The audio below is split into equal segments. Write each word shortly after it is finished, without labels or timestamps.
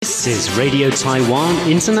This is Radio Taiwan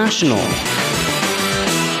International.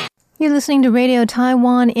 You're listening to Radio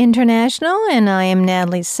Taiwan International, and I am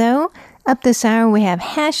Natalie So. Up this hour, we have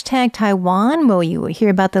Hashtag Taiwan, where you will hear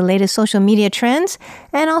about the latest social media trends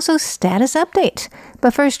and also status update.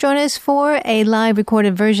 But first, join us for a live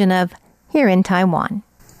recorded version of Here in Taiwan.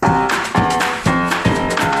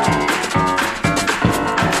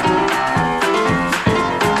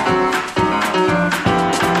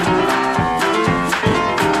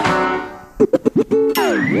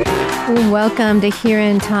 Welcome to Here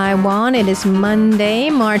in Taiwan. It is Monday,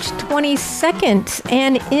 March 22nd.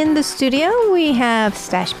 And in the studio, we have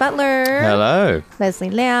Stash Butler. Hello. Leslie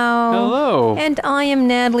Liao. Hello. And I am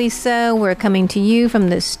Natalie So. We're coming to you from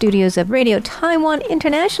the studios of Radio Taiwan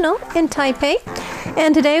International in Taipei.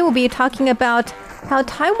 And today we'll be talking about how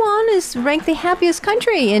Taiwan is ranked the happiest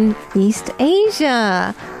country in East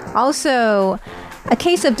Asia. Also, a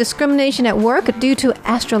case of discrimination at work due to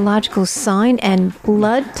astrological sign and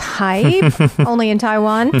blood type, only in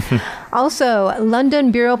Taiwan. Also,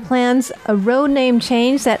 London Bureau plans a road name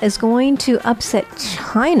change that is going to upset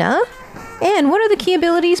China. And what are the key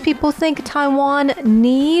abilities people think Taiwan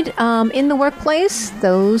need in the workplace?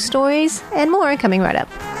 Those stories and more coming right up.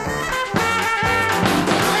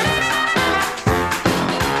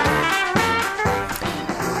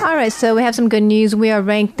 All right, so we have some good news. We are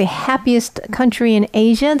ranked the happiest country in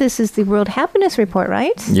Asia. This is the World Happiness Report,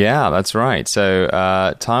 right? Yeah, that's right. So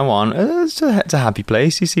Taiwan, it's a happy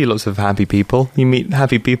place. You see lots of happy people. You meet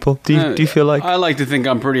happy people. Do you feel like... I like to think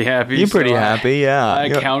I'm pretty happy. You're pretty happy, yeah. I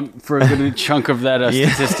account for a good chunk of that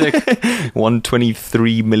statistic.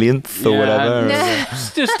 123 millionth or whatever.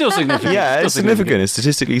 Still significant. Yeah, it's significant. It's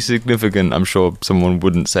statistically significant. I'm sure someone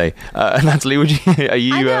wouldn't say. Natalie, are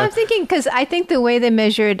you... I know, I'm thinking, because I think the way they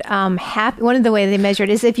measured one of the ways they measured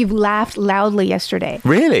is if you've laughed loudly yesterday.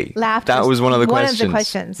 Really? That was one of the questions. One of the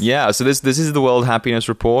questions. Yeah, so this is the World Happiness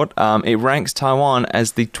Report. It ranks Taiwan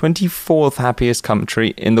as the 24th happiest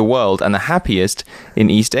country in the world and the happiest in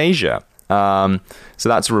East Asia. So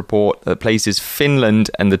that's a report that places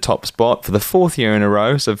Finland in the top spot for the fourth year in a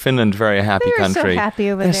row. So Finland, very happy country. They're so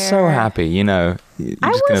happy over there. They're so happy, you know.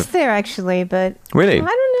 I was there actually, but... Really? I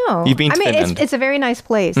don't know. You've been to Finland? It's a very nice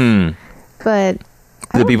place. But...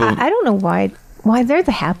 I don't know why they're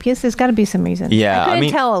the happiest. There's got to be some reason. Yeah, I couldn't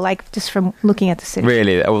tell, like, just from looking at the city.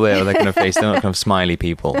 Really? Oh, they're kind of face. They're not kind of smiley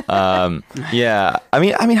people. Yeah. I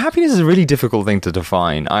mean, happiness is a really difficult thing to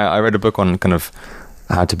define. I read a book on kind of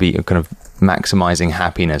how to be kind of maximizing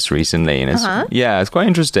happiness recently, and it's quite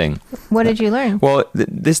interesting. What did you learn? Well,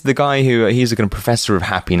 the guy he's a kind of professor of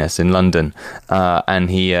happiness in London, and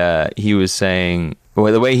he was saying,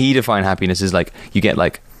 well, the way he defined happiness is like you get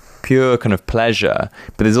like pure kind of pleasure,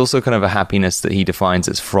 but there's also kind of a happiness that he defines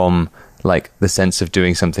as from like the sense of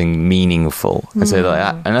doing something meaningful. And so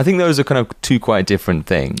and I think those are kind of two quite different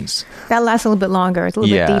things. That lasts a little bit longer. It's a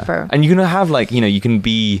little bit deeper. And you can have like, you can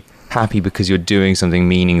be happy because you're doing something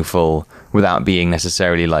meaningful without being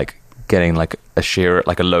necessarily like getting like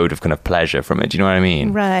a load of kind of pleasure from it. Do you know what I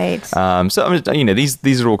mean? Right. So I mean,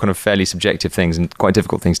 these are all kind of fairly subjective things and quite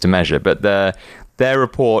difficult things to measure, but their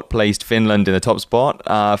report placed Finland in the top spot,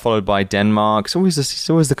 followed by Denmark. It's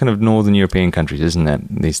always the kind of northern European countries, isn't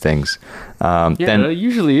it? These things. It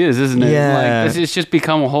usually is, isn't it? Yeah. Like, it's just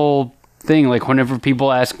become a whole thing. Like whenever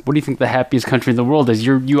people ask, "What do you think the happiest country in the world is?"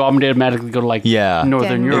 You automatically go to like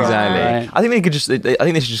Northern Europe. Exactly. Right? I think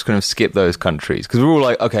they should just kind of skip those countries because we're all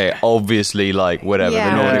like, okay, obviously, like whatever.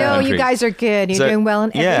 Yeah, the Nordic countries. you guys are good. You're doing well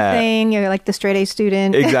in everything. You're like the straight A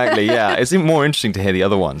student. Exactly. Yeah, it's more interesting to hear the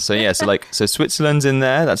other ones. So so Switzerland's in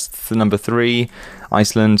there. That's the number 3.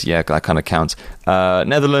 Iceland, that kind of counts.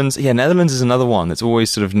 Netherlands, Netherlands is another one that's always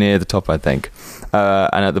sort of near the top, I think.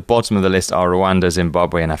 And at the bottom of the list are Rwanda,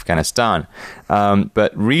 Zimbabwe, and Afghanistan.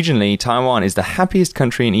 But regionally, Taiwan is the happiest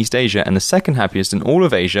country in East Asia and the second happiest in all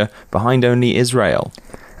of Asia, behind only Israel,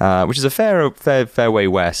 which is a fair way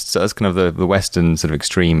west. So that's kind of the western sort of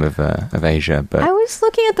extreme of Asia. But I was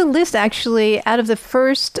looking at the list, actually. Out of the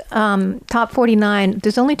first top 49,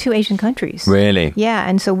 there's only 2 Asian countries. Really? Yeah,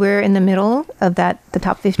 and so we're in the middle of the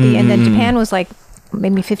top 50. And then Japan was like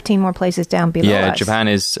maybe 15 more places down below us. Yeah, Japan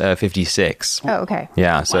is 56. Oh, okay.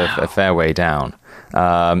 Yeah, so a fair way down.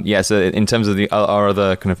 So in terms of our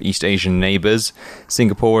other kind of East Asian neighbors,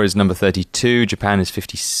 Singapore is number 32, Japan is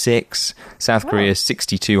 56, South Korea is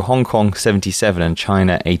 62, Hong Kong 77, and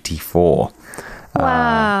China 84.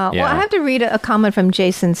 Wow. Well, I have to read a comment from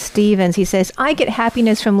Jason Stevens. He says, I get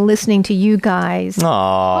happiness from listening to you guys.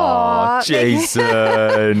 Aww,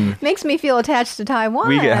 Jason. Makes me feel attached to Taiwan.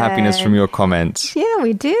 We get happiness from your comments. Yeah,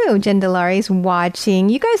 we do. Jendalari's watching.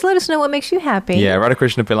 You guys let us know what makes you happy. Yeah,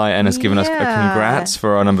 Radhakrishna Pillai has given us a congrats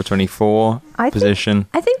for our number 24 position.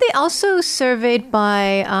 I think they also surveyed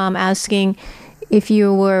by asking if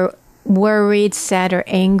you were worried, sad, or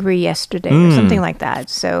angry yesterday or something like that.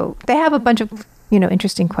 So they have a bunch of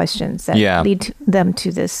interesting questions that lead them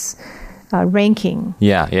to this ranking.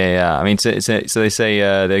 Yeah. I mean, so they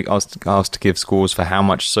say they asked to give scores for how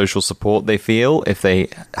much social support they feel if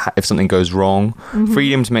something goes wrong,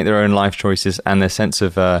 freedom to make their own life choices, and their sense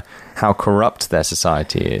of how corrupt their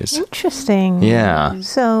society is. Interesting. Yeah.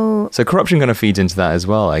 So corruption kind of feeds into that as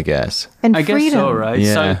well, I guess. And I freedom. guess so, right?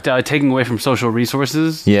 Yeah. So taking away from social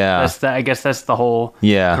resources. Yeah. I guess that's the whole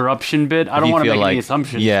corruption bit. I don't want to make any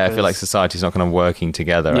assumptions. Yeah, I feel like society's not kind of working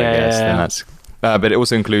together, I guess. Then that's... but it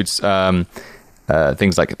also includes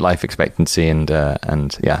things like life expectancy and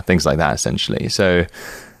things like that, essentially. So,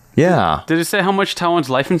 yeah. Did it say how much Taiwan's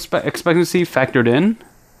life expectancy factored in?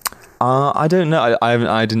 I don't know.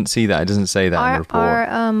 I didn't see that. It doesn't say that in the report.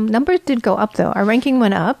 Our numbers did go up, though. Our ranking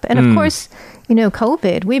went up. And, of course,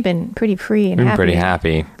 COVID, we've been pretty free and happy. Pretty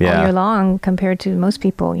happy, all year long compared to most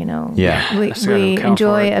people, Yeah. We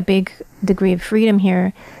enjoy a big degree of freedom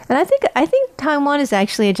here. And I think Taiwan is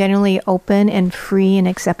actually a generally open and free and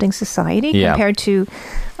accepting society compared to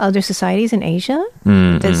other societies in Asia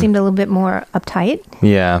that seemed a little bit more uptight.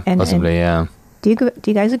 Yeah, possibly, yeah. Do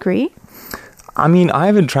you guys agree? I mean, I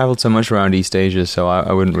haven't traveled so much around East Asia, so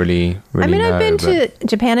I wouldn't really know. I've been to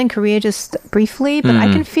Japan and Korea just briefly, but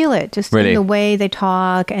I can feel it just in the way they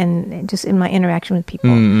talk and just in my interaction with people.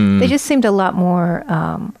 They just seemed a lot more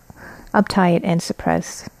uptight and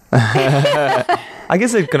suppressed. I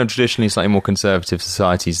guess they're kind of traditionally slightly more conservative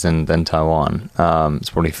societies than Taiwan. It's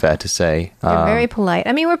probably fair to say. They're very polite.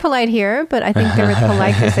 I mean, we're polite here, but I think they're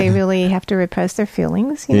polite because they really have to repress their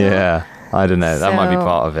feelings. Yeah, I don't know. That might be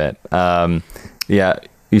part of it.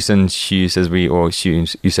 Yusen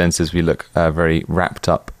says we look very wrapped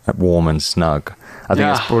up, warm and snug. I think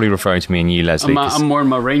it's probably referring to me and you, Leslie. I'm wearing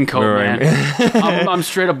my raincoat, man. I'm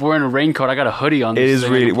straight up wearing a raincoat. I got a hoodie on. It is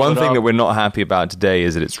really one thing that we're not happy about today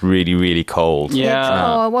is that it's really, really cold.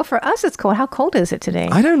 Yeah. Well, for us it's cold. How cold is it today?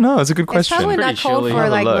 I don't know. It's a good question. It's probably not cold for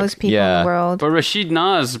most people in the world. But Rashid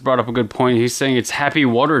Naz brought up a good point. He's saying it's Happy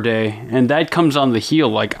Water Day, and that comes on the heel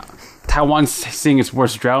like. Taiwan's seeing its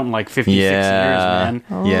worst drought in like 56 years, man.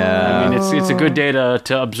 Yeah. I mean, it's a good day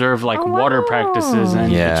to observe like water practices,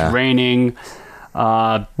 and it's raining.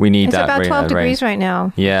 We need it's that. It's about 12 degrees right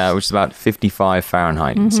now. Yeah, which is about 55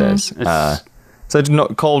 Fahrenheit, it says. So it's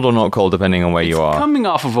not cold or not cold, depending on where you are. Coming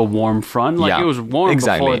off of a warm front, like it was warm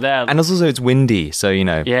before that, and also it's windy, so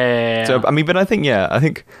Yeah. So I mean, but I think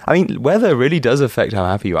weather really does affect how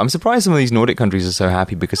happy you are. I'm surprised some of these Nordic countries are so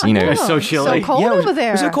happy because it's so chilly, so cold over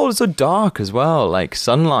there. It's so cold, it's so dark as well. Like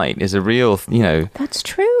sunlight is a real, That's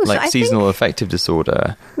true. Like seasonal affective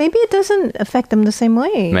disorder. Maybe it doesn't affect them the same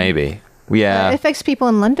way. Maybe. Yeah. It affects people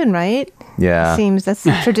in London, right? Yeah. It seems that's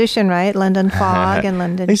the tradition, right? London fog and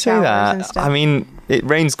London they say showers that. and stuff. I mean, it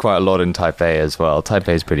rains quite a lot in Taipei as well.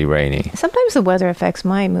 Taipei's pretty rainy. Sometimes the weather affects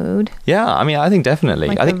my mood. Yeah, I mean, I think definitely.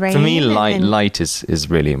 Like I think for me, rain light is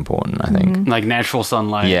really important, I think. Like natural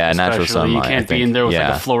sunlight. Yeah, natural sunlight. You can't be in there with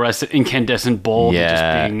like a fluorescent incandescent bulb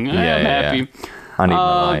just being happy. I need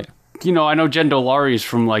my light. I know Jen Dolari is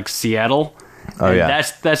from like Seattle. Oh, yeah.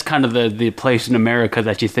 That's kind of the place in America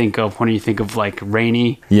that you think of when you think of like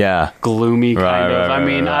rainy, gloomy kind of. I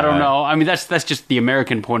mean, I don't know. I mean, that's just the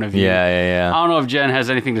American point of view. Yeah. I don't know if Jen has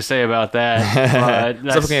anything to say about that. But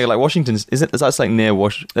that's looking at like Washington. That's like near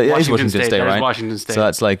Washington State, right? Is Washington State. So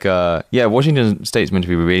that's like Washington State's meant to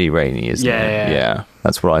be really rainy, isn't it? Yeah.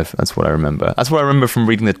 That's what I remember. That's what I remember from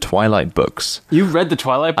reading the Twilight books. You read the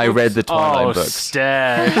Twilight books? I read the Twilight books.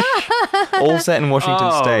 Stash. All set in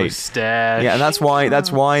Washington State. Stash. Yeah, and that's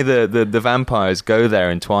why the vampires go there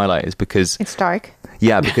in Twilight is because it's dark.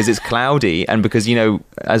 Yeah, because it's cloudy and because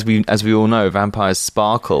as we all know, vampires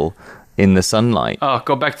sparkle in the sunlight. Oh,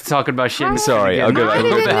 go back to talking about shit. Sorry, I'll go back to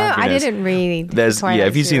happiness. I didn't read.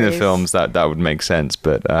 If you've seen the films, that would make sense.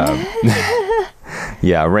 But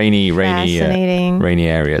yeah, rainy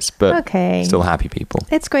areas, but still happy people.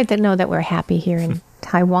 It's great to know that we're happy here in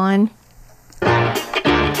Taiwan.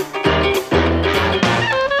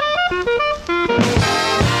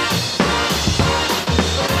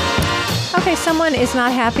 Okay, someone is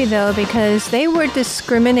not happy though because they were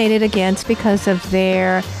discriminated against because of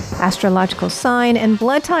their astrological sign and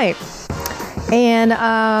blood type. And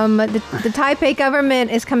the Taipei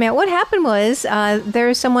government is coming out. What happened was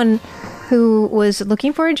there's someone who was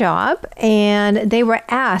looking for a job, and they were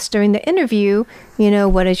asked during the interview,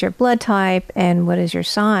 what is your blood type and what is your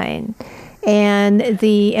sign? And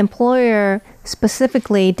the employer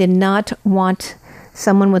specifically did not want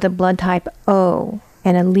someone with a blood type O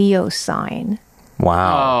and a Leo sign.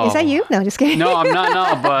 Wow. Is that you? No, just kidding. No, I'm not.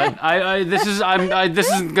 No, but this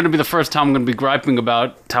isn't going to be the first time I'm going to be griping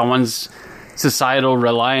about Taiwan's societal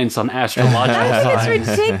reliance on astrological signs.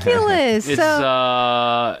 It's ridiculous. It's,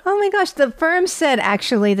 oh my gosh, the firm said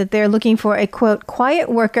actually that they're looking for a, quote, quiet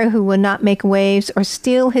worker who will not make waves or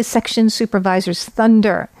steal his section supervisor's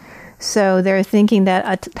thunder. So they're thinking that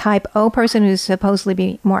a type O person who's supposedly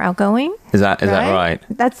be more outgoing. Is that right?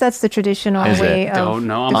 That's the traditional way of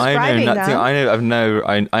describing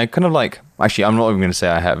them. I kind of like, actually, I'm not even going to say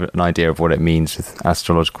I have an idea of what it means with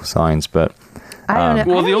astrological signs, but I don't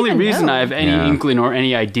know. Well, the only reason I have any inkling or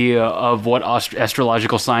any idea of what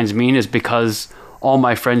astrological signs mean is because all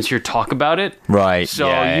my friends here talk about it. Right. So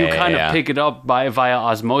you kind of pick it up via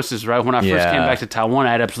osmosis, right? When I first came back to Taiwan,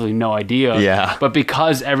 I had absolutely no idea. Yeah. But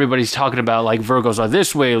because everybody's talking about like Virgos are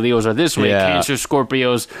this way, Leos are this way, Cancer,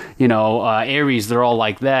 Scorpios, Aries, they're all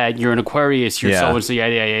like that. You're an Aquarius, you're so-and-so,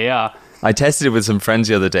 yeah. I tested it with some friends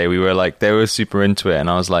the other day. We were like, they were super into it.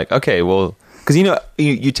 And I was like, okay, well... Because,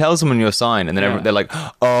 you tell someone your sign, and then they're like,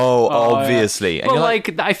 oh, obviously. Yeah. And but,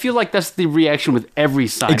 like, I feel like that's the reaction with every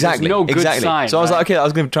sign. Exactly. There's no good sign. So I was like, okay, I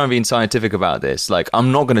was going to try and be scientific about this. Like,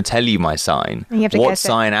 I'm not going to tell you my sign. You have to what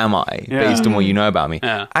sign am I, based on what you know about me?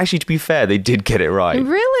 Yeah. Actually, to be fair, they did get it right.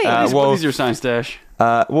 Really? What is your sign, Stash?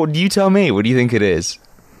 Well, you tell me. What do you think it is?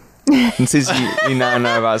 And since you now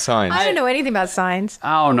know about signs, I don't know anything about signs.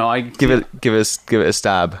 I don't know. Give it a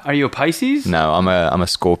stab. Are you a Pisces? No, I'm a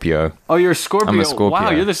Scorpio. Oh, you're a Scorpio. I'm a Scorpio.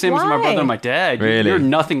 Wow, you're the same as my brother and my dad. Really? You're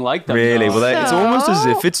nothing like them. Really? No. Well, it's almost as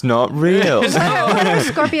if it's not real. What are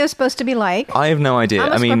Scorpios supposed to be like? I have no idea.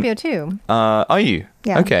 I'm a Scorpio too. Are you?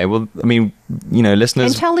 Yeah. Okay. Well, I mean,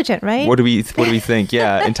 listeners. Intelligent, right? What do we think?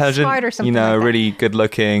 Yeah, intelligent. Smart or something like that. Really good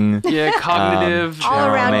looking. Yeah, cognitive. All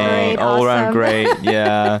around great. All around great.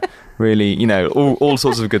 Yeah. Really, all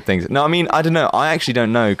sorts of good things. No, I mean, I don't know. I actually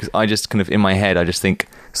don't know because I just kind of, in my head, I just think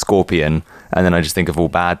Scorpion, and then I just think of all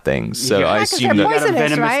bad things. So I assume they're that...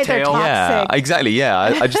 poisonous, right? They're toxic. Yeah, exactly,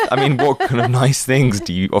 yeah. I mean, what kind of nice things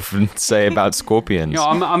do you often say about scorpions?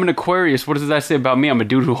 I'm an Aquarius. What does that say about me? I'm a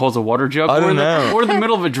dude who holds a water jug. I don't know. We're in the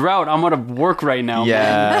middle of a drought. I'm out of work right now.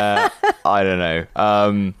 Yeah, I don't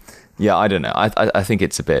know. Yeah, I don't know. I think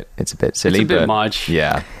it's a bit silly. It's a bit much.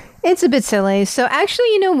 Yeah. It's a bit silly. So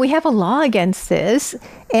actually, we have a law against this,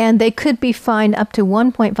 and they could be fined up to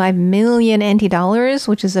 1.5 million NT dollars,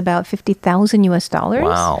 which is about 50,000 US dollars.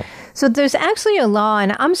 Wow. So there's actually a law,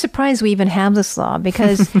 and I'm surprised we even have this law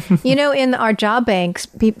because, in our job banks,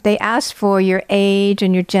 they ask for your age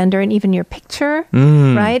and your gender and even your picture,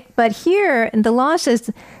 right? But here, the law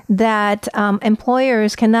says that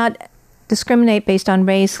employers cannot discriminate based on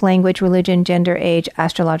race, language, religion, gender, age,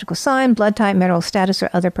 astrological sign, blood type, marital status, or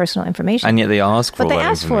other personal information. And yet they ask for it. But they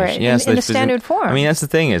ask for it in a standard form. I mean, that's the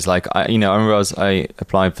thing is, like, I remember I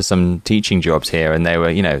applied for some teaching jobs here, and they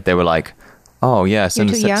were like, oh, yeah,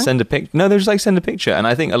 send a picture. No, they're just like, send a picture. And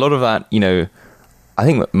I think a lot of that, I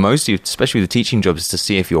think mostly, especially with the teaching jobs, is to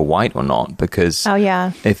see if you're white or not, because... Oh,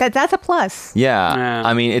 yeah. That's a plus. Yeah.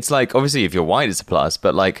 I mean, it's like, obviously, if you're white, it's a plus,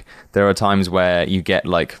 but, like, there are times where you get,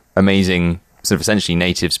 like, amazing, sort of essentially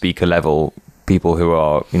native speaker level people who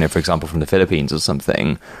are, for example, from the Philippines or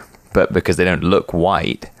something, but because they don't look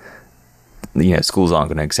white, schools aren't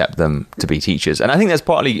going to accept them to be teachers. And I think that's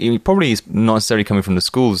probably not necessarily coming from the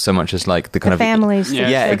schools so much as, like, the kind of... families.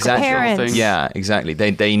 Yeah, exactly. Parents. Yeah, exactly.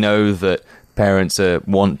 They know that parents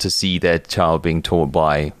want to see their child being taught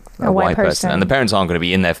by a white person, and the parents aren't going to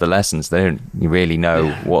be in there for the lessons. They don't really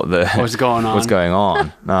know what's going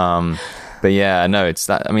on. But yeah, no, it's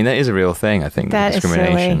that. I mean, that is a real thing. I think that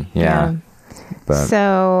discrimination. Is silly. Yeah. But,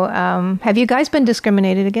 so, have you guys been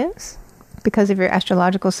discriminated against because of your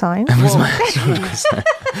astrological sign?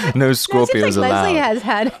 No Scorpios allowed. Leslie has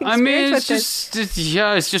had experience. I mean, it's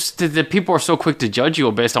just that people are so quick to judge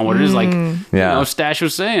you based on what it is. Like, Stash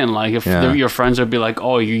was saying, like, if your friends would be like,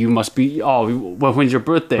 oh, you must be, when's your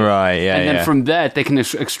birthday? Right, yeah. And then from that, they can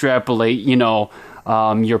extrapolate,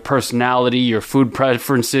 your personality, your food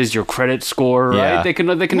preferences, your credit score, right? Yeah. They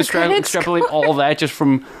can extrapolate all that just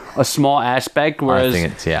from a small aspect. Whereas I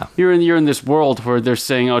think it's, yeah. you're in this world where they're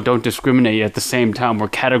saying, "Oh, don't discriminate." At the same time, we're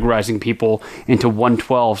categorizing people into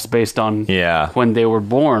 112s based on when they were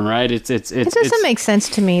born, right? It doesn't make sense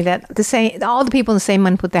to me that all the people in the same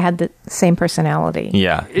month they had the same personality.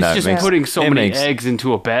 Yeah, it's just putting so many eggs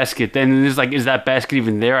into a basket. Then it's like, is that basket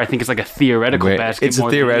even there? I think it's like a theoretical basket. It's a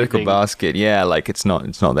theoretical basket. Yeah, like it's not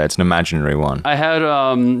there. It's an imaginary one.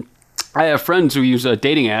 I have friends who use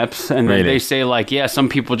dating apps, and Really? they say, like, yeah, some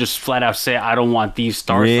people just flat out say, I don't want these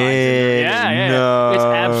star signs. Really? Yeah. No. It's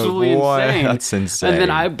absolutely insane. That's insane. And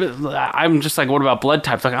then I'm just like, what about blood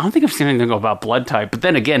types? Like, I don't think I've seen anything about blood type. But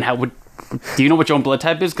then again, do you know what your own blood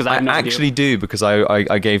type is? Because I actually do, because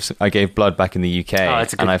I gave blood back in the UK,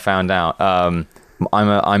 and I found out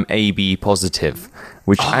I'm AB positive,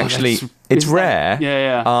 which actually it's rare.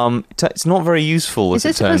 Yeah. It's not very useful, as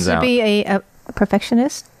it turns out. Is it supposed to be a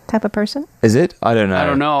perfectionist type of person? Is it? I don't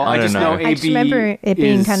know. I just know AB I just remember it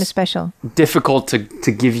being kind of special. Difficult to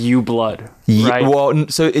give you blood. Right? Well,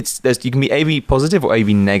 so you can be AB positive or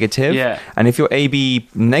AB negative. Yeah. And if you're AB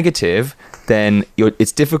negative, then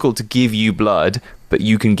it's difficult to give you blood, but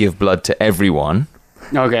you can give blood to everyone.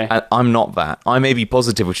 Okay. And I'm not that. I'm AB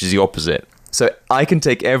positive, which is the opposite. So I can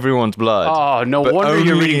take everyone's blood. Oh, no wonder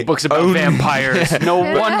you're reading books about vampires. No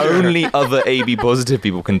wonder. Only other AB positive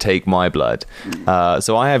people can take my blood.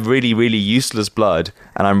 So I have really, really useless blood,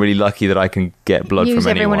 and I'm really lucky that I can get blood from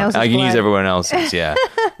anyone. I can use everyone else's, yeah.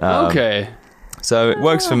 Okay. So it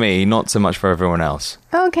works for me, not so much for everyone else.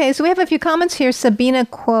 Okay, so we have a few comments here. Sabina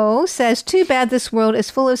Quo says, too bad this world is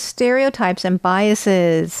full of stereotypes and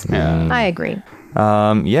biases. Yeah. I agree.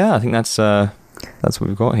 I think that's what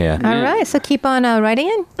we've got here. All right, so keep on writing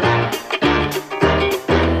in.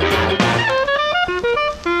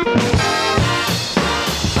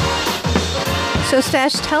 So,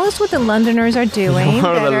 Stash, tell us what the Londoners are doing.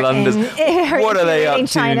 What are they up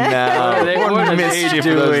to now? What mischief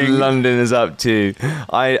are those Londoners up to?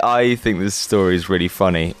 I think this story is really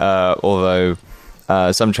funny, although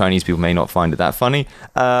some Chinese people may not find it that funny.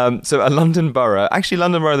 So a London borough,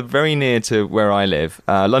 very near to where I live.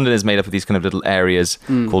 London is made up of these kind of little areas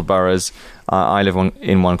called boroughs. I live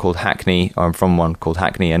in one called Hackney, or I'm from one called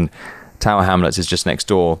Hackney, and Tower Hamlets is just next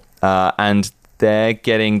door. And they're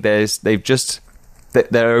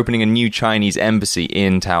opening a new Chinese embassy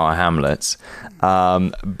in Tower Hamlets,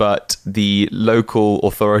 but the local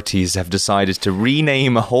authorities have decided to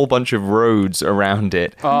rename a whole bunch of roads around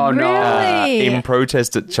it. Oh no! Really? In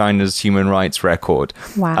protest at China's human rights record.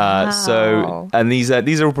 Wow. And these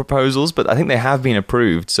are all proposals, but I think they have been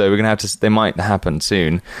approved. So we're gonna have to. They might happen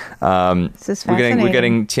soon. This is fascinating. We're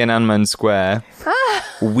getting Tiananmen Square,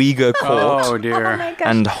 Uyghur Court, Oh dear!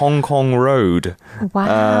 and Hong Kong Road.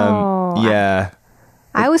 Wow. Yeah.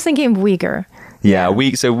 I was thinking of Uyghur. Yeah,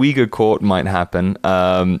 so Uyghur Court might happen.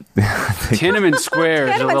 Tiananmen Square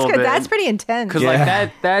is a little bit. That's pretty intense. Because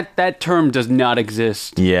that term does not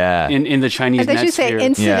exist. Yeah. In the Chinese I thought you say net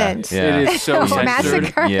incident. Yeah. It is so censored.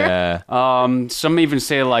 Massacre. Yeah. Some even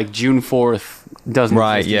say like June 4th doesn't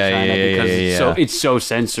exist in China because it's so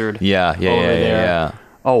censored. Yeah. there.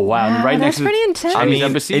 Oh wow! Right next that's to pretty intense. Chinese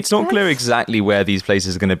embassy. It's not clear exactly where these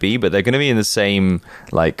places are going to be, but they're going to be in the same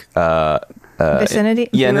vicinity.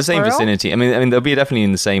 Yeah, in the same vicinity. I mean, they'll be definitely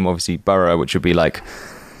in the same, obviously, borough, which would be like,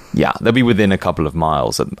 they'll be within a couple of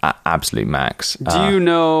miles at absolute max. Do you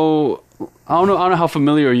know? I don't know how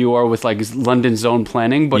familiar you are with like London zone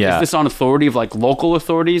planning, but is this on authority of like local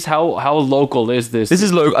authorities? How local is this? This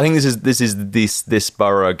is local. I think this is this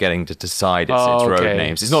borough getting to decide its road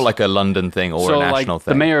names. It's not like a London thing or a national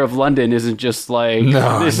thing. The mayor of London isn't just like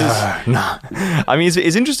no. I mean,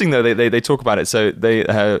 it's interesting though. They talk about it. So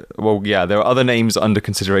there are other names under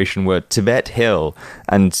consideration were Tibet Hill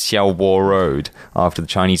and Xiaobo Road after the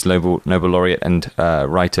Chinese Nobel laureate and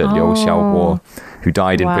writer Liu Xiaobo, who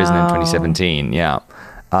died in prison in 2017. Yeah.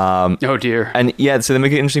 Oh dear. And so they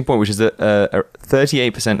make an interesting point, which is that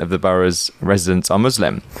 38% of the borough's residents are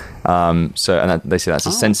Muslim. They say that's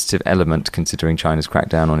a sensitive element considering China's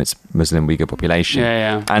crackdown on its Muslim Uyghur population.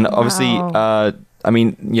 Yeah. And obviously,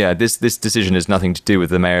 this decision has nothing to do with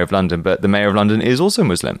the mayor of London, but the mayor of London is also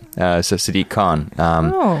Muslim. So Sadiq Khan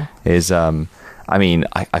is.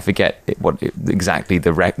 I forget what exactly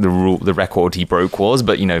the record he broke was,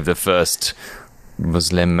 but the first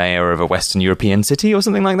Muslim mayor of a Western European city or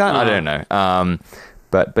something like that. I don't know.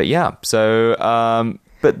 But yeah. So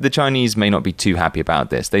But the Chinese may not be too happy about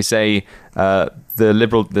this. They say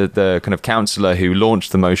the kind of councillor who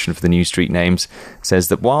launched the motion for the new street names says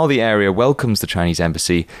that while the area welcomes the Chinese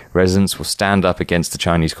embassy, residents will stand up against the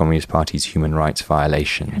Chinese Communist Party's human rights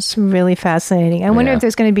violations. It's really fascinating. I wonder if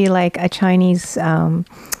there's going to be like a Chinese,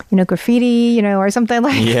 graffiti, or something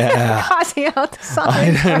like crossing out the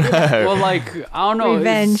sign. I don't know. Well, I don't know.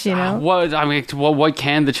 Revenge, What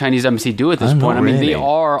can the Chinese embassy do at this point? I mean, they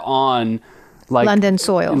are on London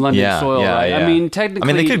soil. Soil. Right? I mean,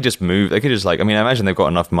 technically, they could just move. They could just I imagine they've got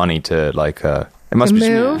enough money to it must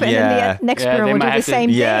move, and then the next bureau will do the same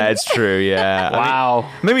thing. Yeah, it's true. Yeah. Wow.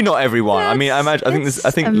 Maybe not everyone. I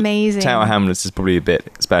think amazing. Tower Hamlets is probably a bit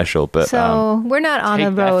special, but so we're not on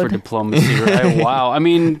the road for diplomacy, right? Wow. I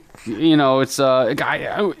mean, it's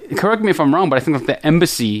correct me if I'm wrong, but I think the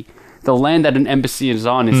embassy, the land that an embassy is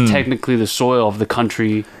on, is technically the soil of the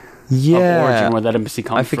country. Of origin where that embassy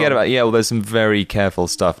comes from. I forget about well, there's some very careful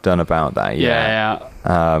stuff done about that.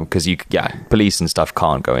 Because police and stuff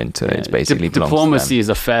can't go into it. It's basically diplomacy is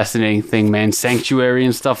a fascinating thing, man. Sanctuary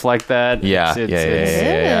and stuff like that. Yeah.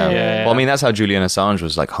 Well, I mean, that's how Julian Assange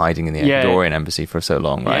was hiding in the Ecuadorian embassy for so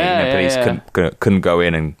long, right? Police couldn't go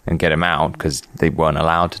in and get him out because they weren't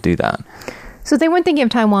allowed to do that. So they weren't thinking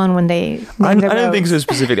of Taiwan when they I don't think so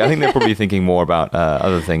specifically. I think they're probably thinking more about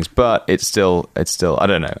other things, but it's still I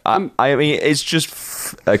don't know. I mean, it's just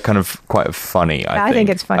kind of quite funny. I think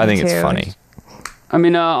it's funny. I think it's funny. I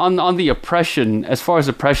mean, on the oppression, as far as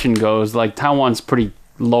oppression goes, Taiwan's pretty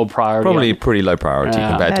low priority. Probably pretty low priority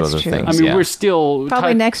compared to other things. I mean, we're still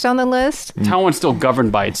probably next on the list. Taiwan's still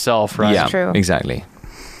governed by itself, right? Yeah, true. Exactly.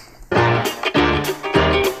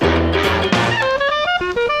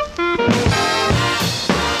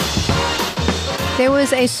 There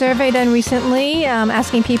was a survey done recently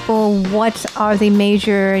asking people what are the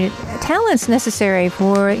major talents necessary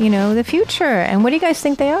for, the future. And what do you guys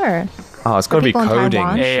think they are? Oh, it's got to be coding.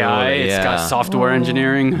 AI, it's got software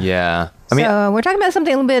engineering. Yeah. So we're talking about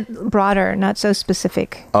something a little bit broader, not so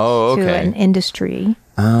specific to an industry.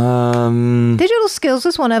 Digital skills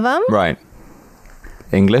is one of them. Right.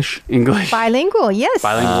 English. Bilingual, yes.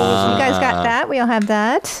 Bilingualism. You guys got that. We all have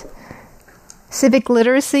that. Civic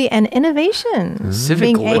literacy and innovation.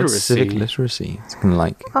 Civic literacy. Civic literacy. It's kind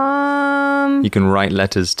of you can write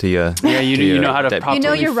letters to your. Yeah, you know how to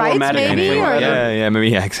properly your rights, maybe.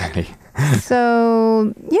 Yeah, exactly.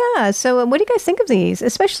 So what do you guys think of these?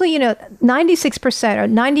 Especially 96% or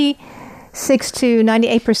 96 to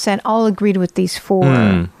 98% all agreed with these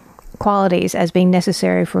four qualities as being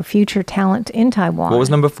necessary for future talent in Taiwan. What was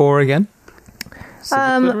number 4 again?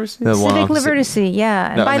 Civic literacy? Civic literacy,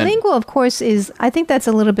 yeah. No, bilingual, of course, I think that's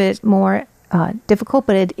a little bit more difficult,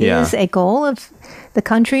 but it is a goal of the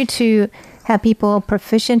country to have people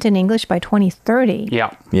proficient in English by 2030.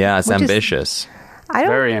 Yeah, it's ambitious.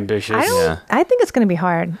 Very ambitious. I think it's going to be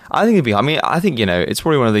hard. I think it's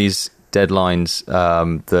probably one of these deadlines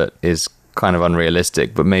that is kind of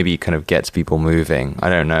unrealistic, but maybe kind of gets people moving. I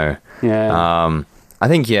don't know. Yeah. I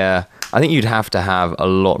think you'd have to have a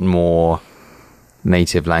lot more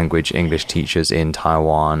native language English teachers in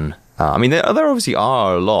Taiwan. There obviously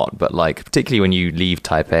are a lot, but particularly when you leave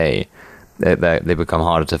Taipei, they become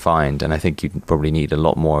harder to find, and I think you'd probably need a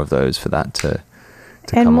lot more of those for that to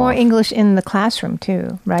and come more off. English in the classroom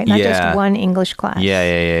too, right? Not just one English class.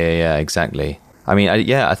 Yeah, exactly. I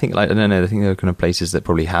think I don't know. I think there are kind of places that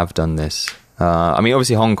probably have done this.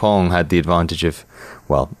 Obviously Hong Kong had the advantage of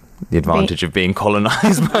being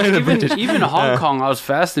colonized by the British. Even Hong Kong, I was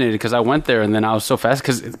fascinated because I went there and then I was so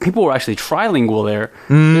fascinated because people were actually trilingual there.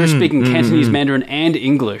 They were speaking Cantonese, Mandarin, and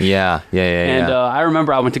English. Yeah. And I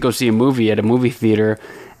remember I went to go see a movie at a movie theater,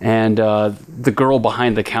 and the girl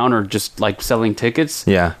behind the counter just selling tickets.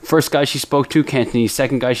 Yeah. First guy she spoke to Cantonese,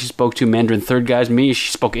 second guy she spoke to Mandarin, third guy me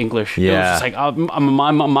she spoke English. Yeah. It was just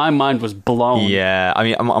my mind was blown. Yeah.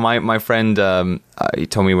 My friend he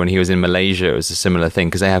told me when he was in Malaysia it was a similar thing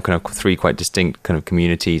because they have kind of 3 quite distinct kind of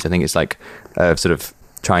communities. I think it's sort of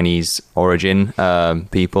Chinese origin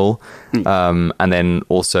people, and then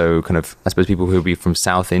also kind of I suppose people who would be from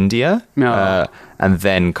South India, and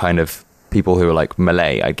then kind of people who are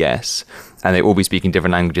Malay, I guess, and they all be speaking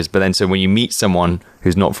different languages. But then, so when you meet someone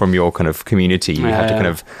who's not from your kind of community, you have to kind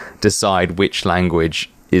of decide which language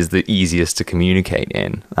is the easiest to communicate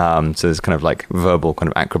in. So there's kind of verbal kind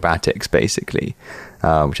of acrobatics, basically,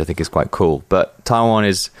 which I think is quite cool. But Taiwan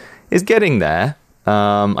is getting there.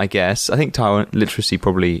 I guess. I think Taiwan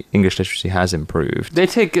English literacy has improved. They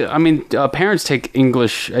take, parents take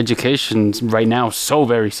English education right now so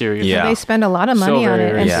very seriously. Yeah. They spend a lot of money on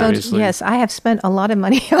it. And so, yes, I have spent a lot of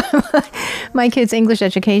money on my kids' English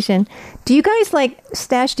education. Do you guys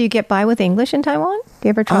do you get by with English in Taiwan? Do you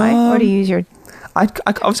ever try? Or do you use your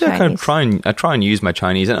Obviously, I try and use my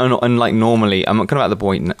Chinese, and like normally, I'm kind of at the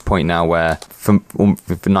point now where for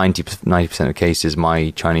 90% of cases, my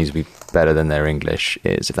Chinese will be better than their English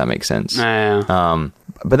is, if that makes sense. Yeah.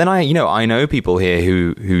 But then I know people here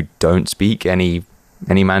who don't speak any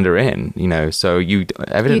Mandarin, so you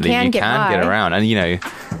can get around, and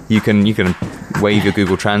you can wave your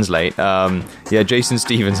Google Translate. Jason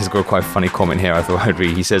Stevens has got a quite funny comment here I thought I'd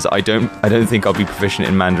read. He says, I don't think I'll be proficient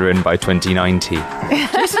in Mandarin by 2090.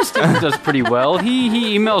 Jason Stevens does pretty well.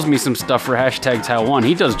 He emails me some stuff for #Taiwan.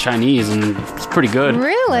 He does Chinese and it's pretty good.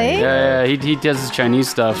 Really? Yeah, he does his Chinese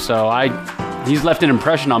stuff, so he's left an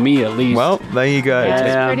impression on me at least. Well, there you go.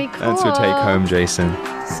 That's pretty cool. That's your take home, Jason.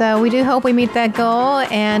 So we do hope we meet that goal.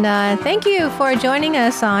 And thank you for joining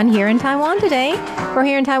us on Here in Taiwan today. For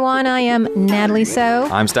Here in Taiwan, I am Natalie So.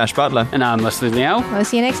 I'm Stash Butler. And I'm Leslie Liao. We'll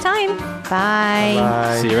see you next time. Bye.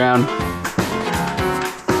 Bye. See you around.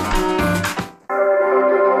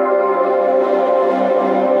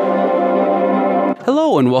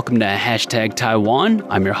 Hello and welcome to #Taiwan.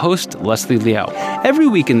 I'm your host, Leslie Liao. Every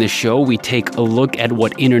week in this show, we take a look at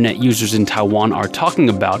what internet users in Taiwan are talking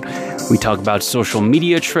about. We talk about social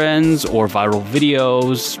media trends or viral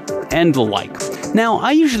videos and the like. Now,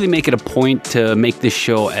 I usually make it a point to make this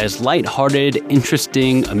show as lighthearted,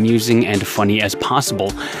 interesting, amusing, and funny as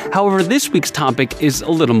possible. However, this week's topic is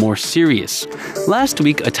a little more serious. Last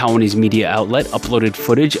week, a Taiwanese media outlet uploaded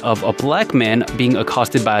footage of a black man being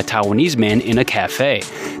accosted by a Taiwanese man in a cafe.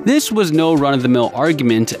 This was no run-of-the-mill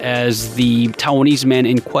argument, as the Taiwanese man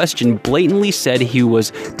in question blatantly said he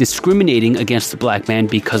was discriminating against the black man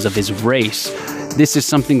because of his race. This is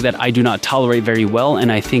something that I do not tolerate very well,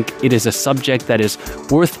 and I think it is a subject that is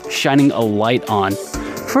worth shining a light on.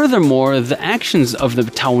 Furthermore, the actions of the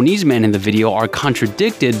Taiwanese man in the video are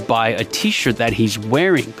contradicted by a t-shirt that he's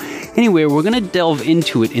wearing. Anyway, we're going to delve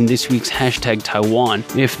into it in this week's #Taiwan.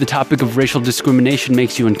 If the topic of racial discrimination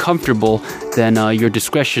makes you uncomfortable, then your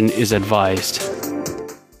discretion is advised.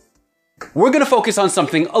 We're going to focus on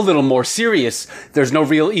something a little more serious. There's no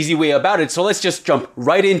real easy way about it, so let's just jump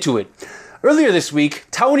right into it. Earlier this week,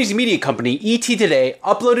 Taiwanese media company ET Today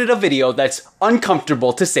uploaded a video that's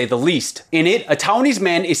uncomfortable to say the least. In it, a Taiwanese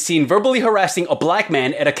man is seen verbally harassing a black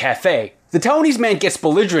man at a cafe. The Taiwanese man gets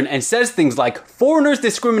belligerent and says things like, "Foreigners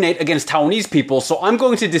discriminate against Taiwanese people, so I'm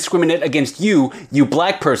going to discriminate against you, you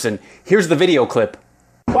black person." Here's the video clip.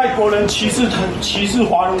 外国人歧视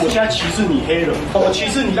华人，我现在歧视你黑人，我歧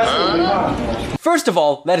视你在说没办法。 First of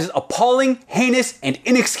all, that is appalling, heinous, and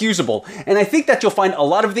inexcusable, and I think that you'll find a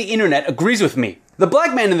lot of the internet agrees with me. The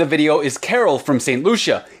black man in the video is Carol from St.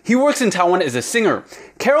 Lucia. He works in Taiwan as a singer.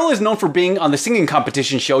 Carol is known for being on the singing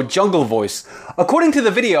competition show Jungle Voice. According to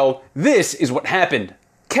the video, this is what happened.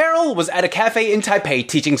 Carol was at a cafe in Taipei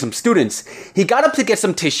teaching some students. He got up to get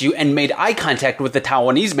some tissue and made eye contact with the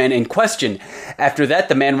Taiwanese man in question. After that,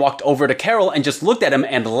 the man walked over to Carol and just looked at him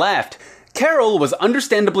and laughed. Carol was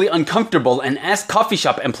understandably uncomfortable and asked coffee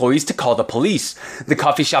shop employees to call the police. The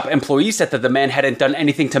coffee shop employees said that the man hadn't done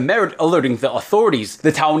anything to merit alerting the authorities.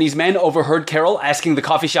 The Taiwanese man overheard Carol asking the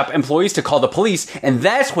coffee shop employees to call the police, and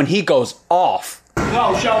that's when he goes off. 很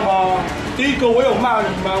好笑吗？第一个我有骂你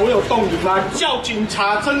吗？我有动你吗？叫警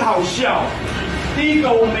察真好笑。第一个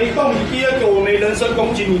我没动你，第二个我没人身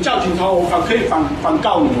攻击你，叫警察我可以反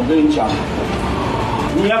告你。我跟你讲，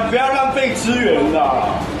你要不要浪费资源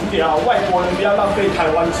啦？外国人不要浪费台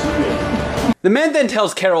湾资源。 The man then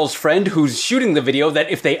tells Carol's friend who's shooting the video that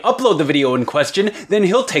if they upload the video in question, then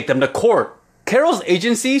he'll take them to court. Carol's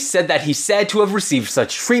agency said that he's sad to have received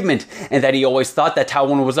such treatment, and that he always thought that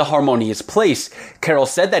Taiwan was a harmonious place. Carol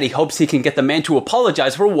said that he hopes he can get the man to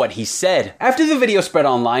apologize for what he said. After the video spread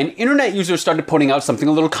online, internet users started putting out something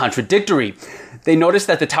a little contradictory. They noticed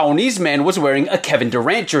that the Taiwanese man was wearing a Kevin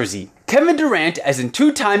Durant jersey. Kevin Durant, as in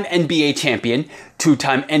two-time NBA champion,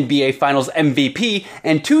 two-time NBA Finals MVP,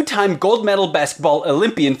 and two-time gold medal basketball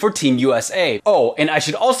Olympian for Team USA. Oh, and I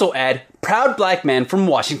should also add, proud black man from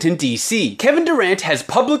Washington, D.C. Kevin Durant has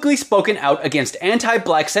publicly spoken out against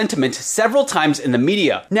anti-black sentiment several times in the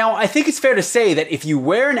media. Now, I think it's fair to say that if you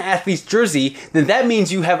wear an athlete's jersey, then that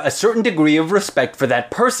means you have a certain degree of respect for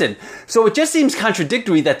that person. So it just seems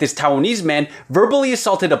contradictory that this Taiwanese man verbally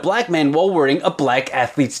assaulted a black man while wearing a black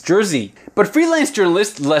athlete's jersey. But But freelance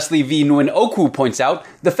journalist Leslie V. Nguyen Oku points out,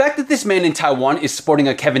 the fact that this man in Taiwan is sporting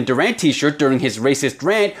a Kevin Durant t-shirt during his racist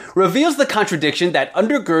rant reveals the contradiction that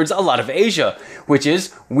undergirds a lot of Asia, which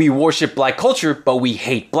is, we worship black culture, but we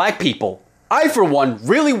hate black people. I, for one,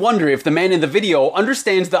 really wonder if the man in the video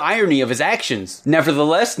understands the irony of his actions.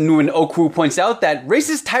 Nevertheless, Nguyen Oku points out that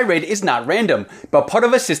racist tirade is not random, but part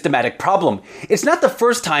of a systematic problem. It's not the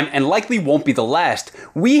first time and likely won't be the last.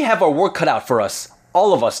 We have our work cut out for us.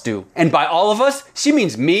 All of us do. And by all of us, she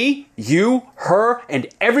means me, you, her, and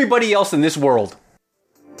everybody else in this world.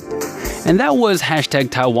 And that was hashtag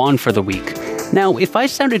Taiwan for the week. Now, if I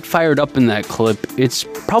sounded fired up in that clip, it's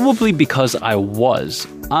probably because I was.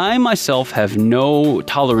 I myself have no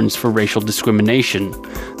tolerance for racial discrimination.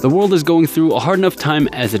 The world is going through a hard enough time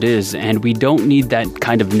as it is, and we don't need that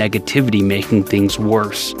kind of negativity making things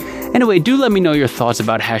worse. Anyway, do let me know your thoughts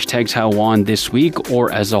about hashtag Taiwan this week or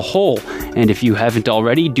as a whole. And if you haven't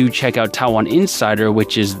already, do check out Taiwan Insider,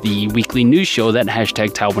 which is the weekly news show that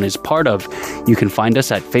hashtag Taiwan is part of. You can find us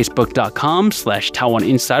at facebook.com/Taiwan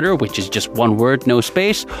Insider, which is just one word, no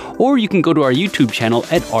space, or you can go to our YouTube channel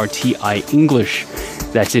at RTI English.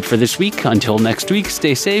 That's it for this week. Until next week,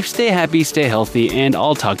 stay safe, stay happy, stay healthy, and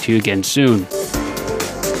I'll talk to you again soon.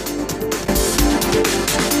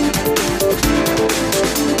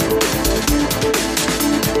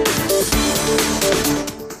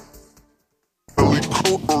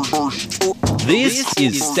 This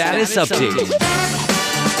is Status Update.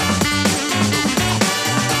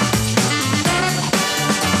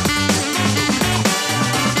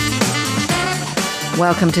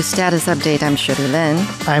 Welcome to Status Update. I'm Shirley Lin.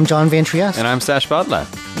 I'm John Van Trieste. And I'm Sash Butler.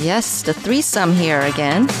 Yes, the threesome here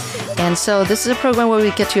again. And so this is a program where we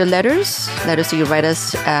get to your letters that you write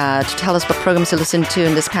us to tell us what programs you listened to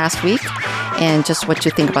in this past week and just what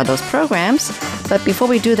you think about those programs. But before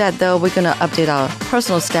we do that, though, we're going to update our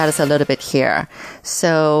personal status a little bit here.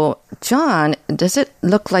 So, John, does it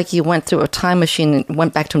look like you went through a time machine and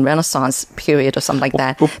went back to Renaissance period or something like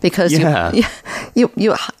that? Because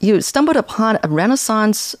you stumbled upon a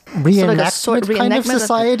Renaissance reenactment kind of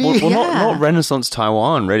society? Well, not Renaissance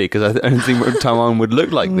Taiwan, really, because I don't think Taiwan would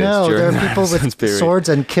look like this. No, there during are people with period. swords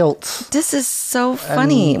and kilts. This is so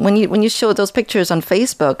funny. When you showed those pictures on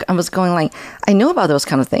Facebook, I was going like, I know about those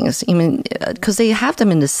kind of things. I mean, because they have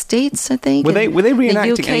them in the States, I think. Were they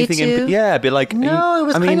reenacting UK anything? too? Be like No, it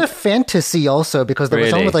was kind of fantasy also because there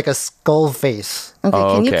was one with like a skull face. Okay,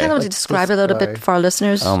 can you kind of Like describe this a little guy. bit for our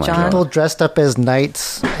listeners, Oh my John? God. People dressed up as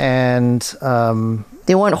knights, and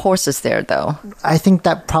There weren't horses there, though. I think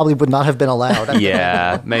that probably would not have been allowed.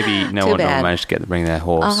 yeah, maybe no one bad. managed to bring their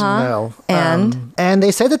horse. No. And?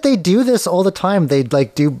 They said that they do this all the time. They'd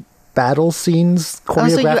like do battle scenes, Oh,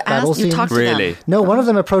 so choreographed battle you scenes. talked to Really? them. No, one of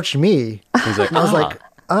them approached me. He's like, I was like,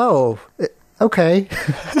 oh, okay.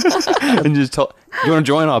 and just told, you want to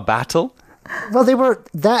join our battle? Well, they were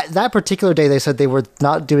that particular day. They said they were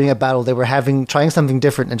not doing a battle. They were trying something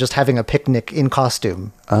different and just having a picnic in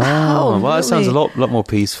costume. Oh, well, that sounds a really? lot more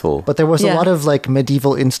peaceful. But there was Yeah. a lot of like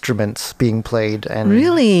medieval instruments being played and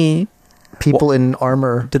Really? people in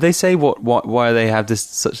armor. Did they say why they have this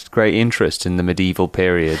such great interest in the medieval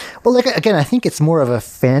period? Well, like again, I think it's more of a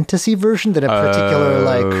fantasy version than a particular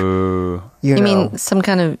like You know. mean some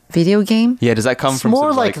kind of video game? Yeah, does that come It's from more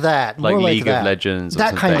sort of like that, like more like League that. of Legends, or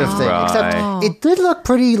that kind of something? thing? Right. Except it did look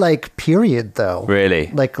pretty like period though. Really?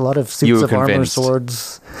 Like a lot of You suits were of armor, convinced.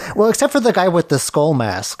 swords. Well, except for the guy with the skull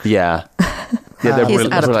mask. Yeah. Yeah, they're He's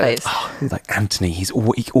really- out of they're place. like Anthony, he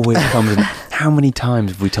always comes in. How many times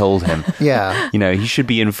have we told him? Yeah. You know, he should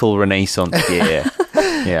be in full Renaissance gear.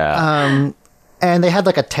 Yeah. And they had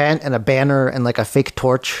like a tent and a banner and like a fake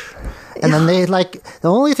torch. And then they like the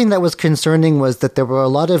only thing that was concerning was that there were a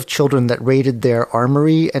lot of children that raided their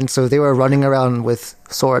armory, and so they were running around with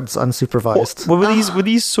swords unsupervised. Well, were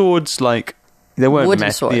these swords like they weren't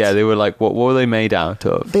Wooden swords. Yeah, they were like what were they made out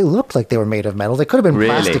of? They looked like they were made of metal. They could have been Really?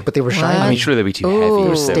 plastic, but they were shiny. I mean, surely they'd be too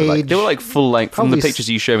heavy. Ooh. They were like full length. From the Probably pictures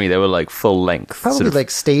you showed me, they were like full length. Probably sort of- like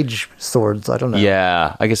stage swords. I don't know.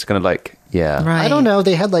 Yeah, I guess kind of like yeah. Right. I don't know.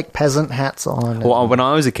 They had like peasant hats on. Well, when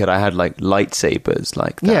I was a kid, I had like lightsabers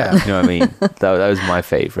like that. Yeah. You know what I mean? that was my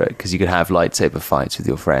favorite because you could have lightsaber fights with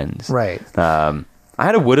your friends. Right. I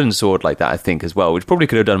had a wooden sword like that, I think, as well, which probably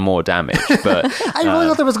could have done more damage. But I really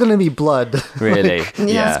thought there was going to be blood. really, Like,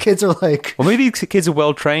 yeah. These kids are like. Well, maybe these kids are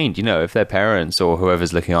well trained. You know, if their parents or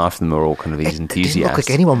whoever's looking after them are all kind of these It didn't enthusiasts. look like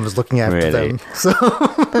anyone was looking after Really? them. So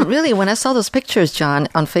But really, when I saw those pictures, John,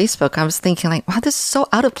 on Facebook, I was thinking like, wow, this is so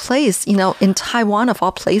out of place, in Taiwan of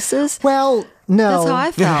all places. well, No. That's how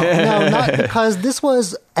I felt. No, not because this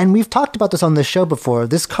was, and we've talked about this on the show before,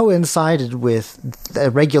 this coincided with a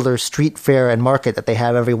regular street fair and market that they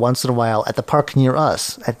have every once in a while at the park near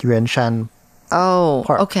us at Yuanshan Oh,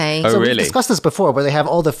 Park. okay. Oh, So really? we've discussed this before, where they have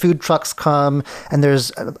all the food trucks come, and there's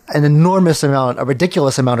an enormous amount, a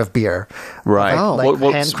ridiculous amount of beer. Right. Oh. Like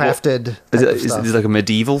What's- handcrafted. Is type of it stuff. like a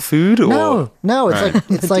medieval food? Or? No,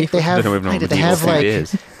 it's like they have I don't even know what they medieval have food like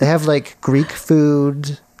is. they have like Greek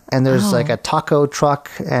food, and there's Oh. like a taco truck,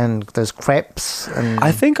 and there's crepes, and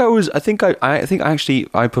I think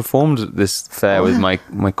I performed at this fair with my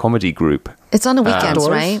comedy group. It's on the weekends, Outdoors?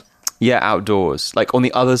 right? Yeah, outdoors, like on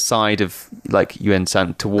the other side of like Yuan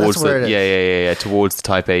San, towards That's where the it is. towards the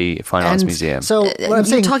Taipei Fine Arts and Museum. So what I'm You're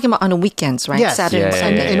saying, talking about on the weekends, right? Yes. Saturday and Yeah,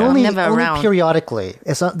 Sunday. yeah, and yeah. only Never around. periodically.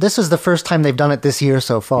 It's not. This is the first time they've done it this year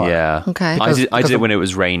so far. Yeah. Okay. I did Because it of- when it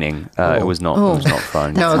was raining. It was not. It was not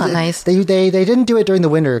fun. That's not th- nice. They didn't do it during the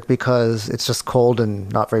winter because it's just cold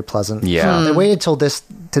and not very pleasant. Yeah. So they waited till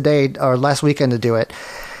today or last weekend to do it.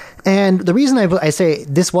 And the reason I say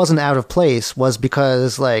this wasn't out of place was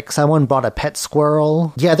because like someone brought a pet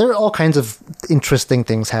squirrel. Yeah, there are all kinds of interesting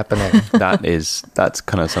things happening. That's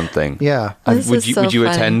kind of something. Yeah. This Would is you so would you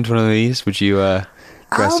funny. attend one of these? Would you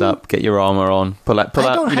dress up, get your armor on, pull I out,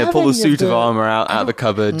 don't have pull the any of suit of the- armor out of the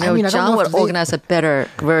cupboard? No, I mean, I don't John know would if they- organize a better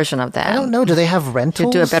version of that. I don't know. Do they have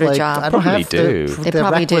rentals? do a better Like, job. I don't Probably have do. the, They the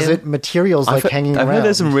probably do. requisite materials like hanging I've around. heard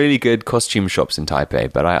there's some really good costume shops in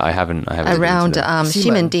Taipei, but I haven't. Around been to them.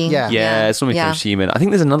 Ximending. Yeah. Yeah, something yeah. from Ximen. I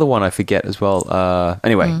think there's another one I forget as well.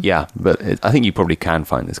 Anyway, yeah, but I think you probably can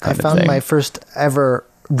find this I kind of found thing. my first ever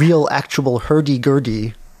real actual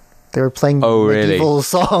hurdy-gurdy. They were playing Oh, really? medieval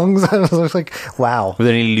songs. I was like, wow. Were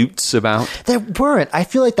there any loots about? There weren't. I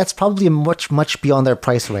feel like that's probably much beyond their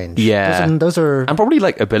price range. Yeah. Those are And probably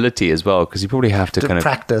like ability as well, because you probably have to To kind of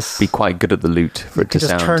practice. be quite good at the loot for it to you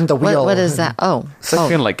just sound. turn the wheel. What is that? Oh. It's like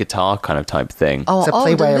kind of like guitar kind of type thing. Oh, It's a oh,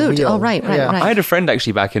 play the by a lute. wheel. Oh, right. Yeah. I had a friend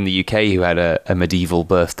actually back in the UK who had a medieval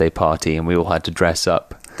birthday party, and we all had to dress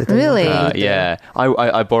up. Really? Yeah,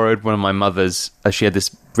 I borrowed one of my mother's. She had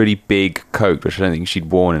this really big coat, which I don't think she'd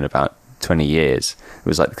worn in about 20 years. It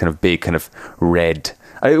was like kind of big, kind of red.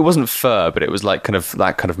 It wasn't fur, but it was like kind of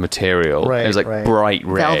that kind of material. Right, it was like right. bright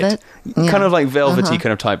red, Velvet? kind Yeah. of like velvety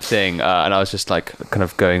kind of type thing. And I was just like kind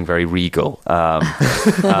of going very regal.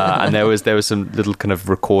 And there was some little kind of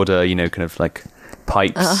recorder, kind of like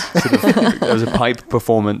pipes. Sort of, there was a pipe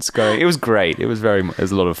performance going. It was great. It was it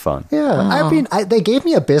was a lot of fun. Yeah. I mean, they gave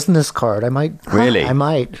me a business card. I might. Really? I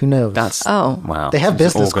might. Who knows? That's Oh. wow. They have It's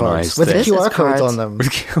business cards organised with thing. Business QR codes cards. on them. You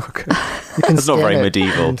can That's not scan very it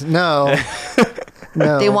medieval. and- no.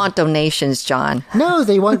 No. They want donations, John. No,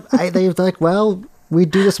 they want. They're like, well, we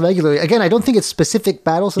do this regularly. Again, I don't think it's specific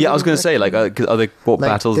battles. Yeah, I was going to say, like, what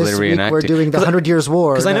battles are this they week reenacting? we're doing the 100 Years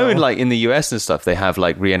War. Because I know no. in the US and stuff, they have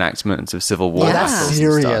like reenactments of Civil War Yeah. battles. That's and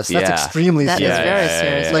serious. stuff. That's Yeah. extremely That is serious. very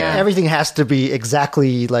serious. Like yeah. everything has to be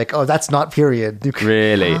exactly like, oh, that's not period. You can-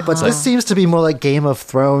 Really? But this seems to be more like Game of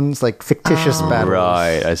Thrones, like fictitious battles.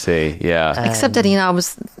 Right, I see. Yeah. Except that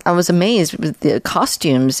I was amazed with the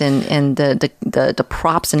costumes and the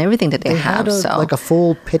props and everything that they, They have. had like a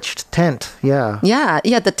full pitched tent. Yeah.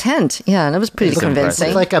 yeah, the tent. Yeah, that was pretty It's convincing.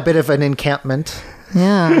 It's like a bit of an encampment.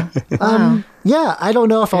 yeah. Wow. Yeah, I don't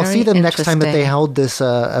know if I'll Very see them next time that they interesting. hold this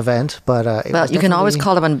event, but it Well, was you can always definitely-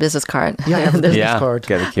 call them on a business card. Yeah, I have a business Yeah. card.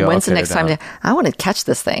 Get a QR When's the code next time? out. I want to catch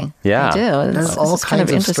this thing. Yeah. I do. There's all It's kind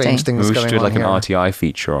kinds of of strange interesting. things We going should do like on an here. RTI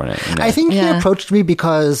feature on it. I think he Yeah. approached me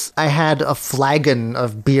because I had a flagon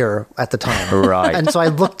of beer at the time. Right. And so I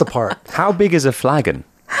looked the part. How big is a flagon?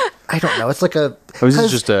 I don't know. It's like a. Oh, is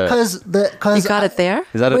this just a- You got it there?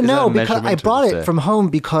 Is that a, But is no, that a because I measurement or brought just it a- from home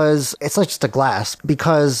because it's like just a glass.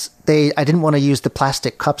 Because I didn't want to use the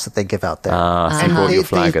plastic cups that they give out there. So you And brought your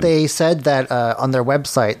flagon. they said that on their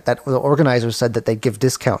website that the organizers said that they'd give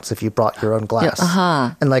discounts if you brought your own glass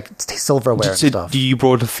and like silverware and So stuff. you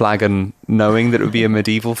brought a flagon knowing that it would be a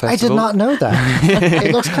medieval I festival? did not know that.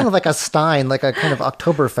 It looks kind of like a stein, like a kind of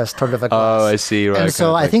Oktoberfest sort of a glass. Oh, I see. Right. And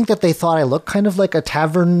so okay. I think that they thought I looked kind of like a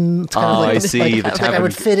tavern. Kind of Oh, like, I see, Like, the like I tavern.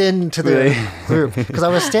 would fit into the group because I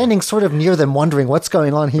was standing sort of near them, wondering what's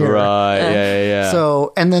going on here. Right. Yeah.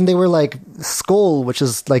 So, and then they were like Skål, which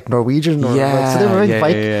is like Norwegian. Or Yeah, so they were yeah,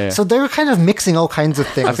 like, yeah. So they were kind of mixing all kinds of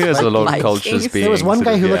things. I think there's a Like, lot of Vikings. cultures being. there was one sort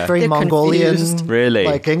guy of, who yeah. looked very They're Mongolian, confused. Really?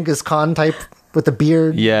 like Genghis Khan type with the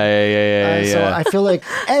beard. Yeah. So I feel like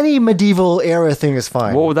any medieval era thing is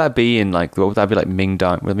fine. What would that be in like? What would that be like? Ming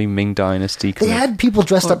Dynasty. They had people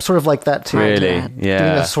dressed up sort of like that too. Really?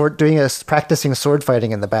 Yeah. Practicing sword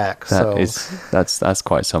fighting in the back. That's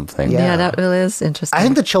quite something. Yeah. That really is interesting. I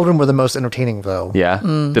think the children were the most entertaining, though. Yeah.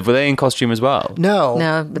 Were they in costume as well?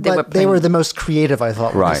 No, but they were the most creative. I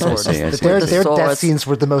thought. Right, with the I swords. see. Their With the death swords. scenes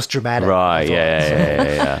were the most dramatic. Right. I thought.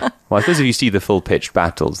 Yeah. Well, I suppose if you see the full pitched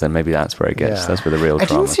battles, then maybe that's where it gets. Yeah. That's where the real I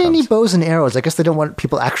drama didn't see any comes. bows and arrows. I guess they don't want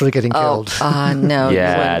people actually getting Oh, killed. no. you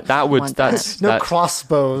Yeah, wouldn't want No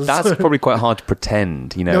crossbows. That's probably quite hard to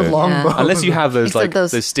pretend, you know. No longbows. Unless you have those Except like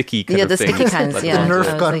those sticky kind yeah, of the things. sticky kinds, like yeah. the Nerf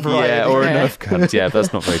I was gun thinking- variety. Yeah, or a Nerf guns. Yeah,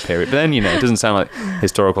 that's not very period. But then, it doesn't sound like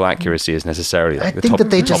historical accuracy is necessarily like I the think top, that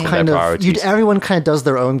they top just of kind their of priorities. everyone kind of does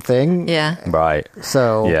their own thing. Yeah. Right.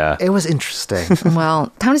 So Yeah. it was interesting. Well,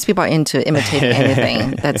 Taiwanese people are into imitating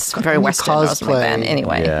anything that's very Any Western or something like that. cosplay.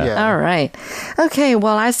 Anyway, Yeah. all right. Okay,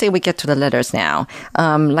 well, I say we get to the letters now.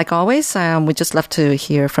 Like always, we just love to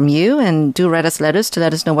hear from you, and do write us letters to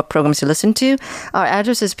let us know what programs you listen to. Our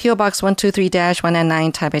address is PO Box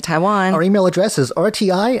 123-199 Taipei, Taiwan. Our email address is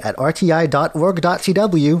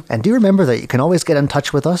rti@rti.org.tw. And do remember that you can always get in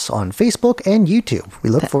touch with us on Facebook and YouTube. We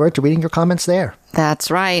look forward to reading your comments there.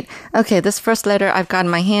 That's right. Okay, this first letter I've got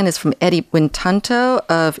in my hand is from Eddie Wintanto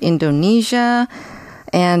of Indonesia.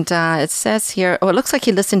 And it says here, it looks like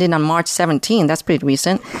he listened in on March 17. That's pretty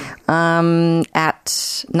recent.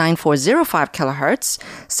 At 9405 kilohertz.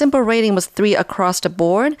 Simple rating was 3 across the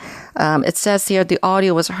board. It says here the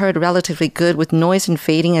audio was heard relatively good with noise and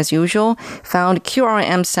fading as usual. Found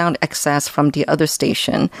QRM sound excess from the other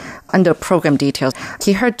station under program details.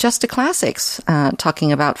 He heard Just the Classics,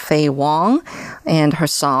 talking about Fei Wong and her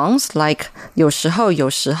songs like 有时候有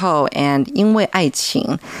时候 and 因为爱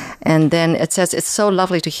情. And then it says it's so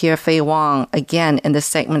lovely to hear Fei Wong again in this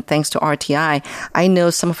segment thanks to RTI. I know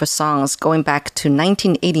some of her songs going back to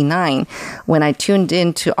 1989. When I tuned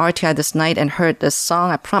in to RTI this night and heard this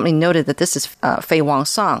song, I promptly noted that this is Fei Wong's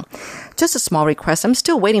song. Just a small request. I'm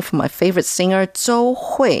still waiting for my favorite singer, Zhou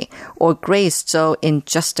Hui, or Grace Zhou in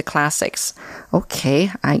Just the Classics.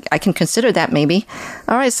 Okay, I can consider that maybe.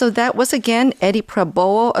 All right, so that was again Eddie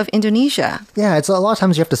Prabowo of Indonesia. Yeah, it's a lot of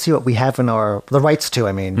times you have to see what we have in the rights to, Oh,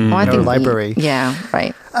 I in our think library. Yeah,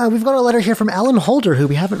 right. We've got a letter here from Alan Holder, who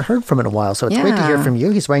we haven't heard from in a while, so it's great to hear Yeah. from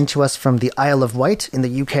you. He's writing to us from the Isle of Wight in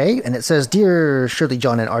the UK, and it says, Dear Shirley,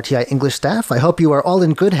 John, and RTI English staff, I hope you are all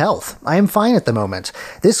in good health. I am fine at the moment.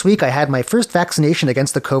 This week I had my first vaccination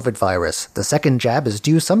against the COVID virus. The second jab is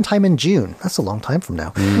due sometime in June. That's a long time from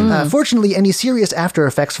now. Fortunately, any serious after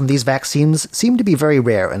effects from these vaccines seem to be very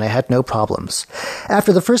rare, and I had no problems.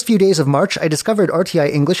 After the first few days of March, I discovered RTI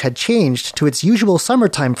English had changed to its usual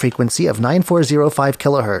summertime frequency of 9405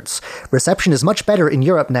 kilohertz. Reception is much better in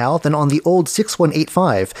Europe now than on the old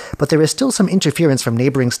 6185, but there is still some interference from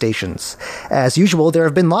neighboring stations. As usual, there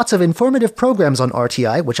have been lots of informative programs on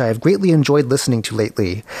RTI, which I have greatly enjoyed listening to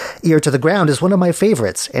lately. Ear to the Ground is one of my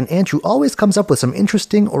favorites, and Andrew always comes up with some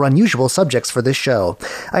interesting or unusual subjects for this show.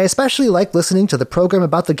 I especially like listening to the program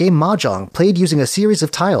about the game Mahjong, played using a series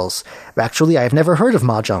of tiles. Actually, I have never heard of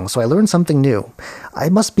Mahjong, so I learned something new. I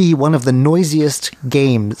must be one of the noisiest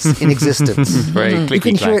games in existence. Very You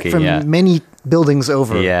can hear it clicky-clacky, from yeah. many buildings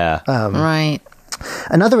over. Yeah. Right.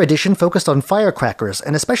 Another edition focused on firecrackers,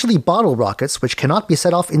 and especially bottle rockets, which cannot be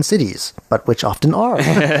set off in cities, but which often are.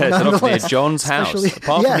 Set off near Nonetheless, John's house. especially-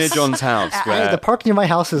 Apart from near Yes. John's house. Where, The park near my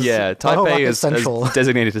house is yeah, bottle Taipei rocket is central.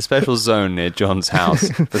 designated a special zone near John's house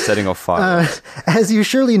for setting off fireworks. As you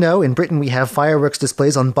surely know, in Britain we have fireworks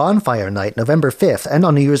displays on Bonfire Night, November 5th, and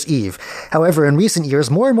on New Year's Eve. However, in recent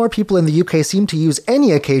years, more and more people in the UK seem to use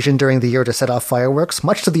any occasion during the year to set off fireworks,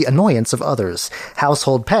 much to the annoyance of others.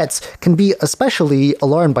 Household pets can be especially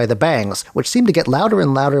alarmed by the bangs, which seem to get louder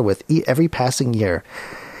and louder with every passing year.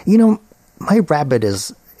 You know, my rabbit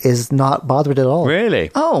is not bothered at all.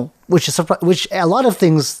 Oh, Which a lot of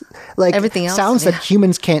things, like Everything else, sounds yeah. that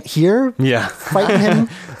humans can't hear, Yeah. frighten him.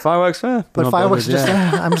 Fireworks, But fireworks just,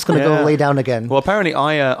 I'm just going to go Yeah. lay down again. Well, apparently,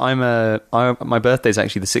 my birthday is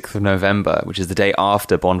actually the 6th of November, which is the day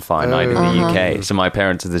after Bonfire Night in the UK. So my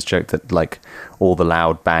parents have this joke that, like, all the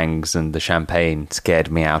loud bangs and the champagne scared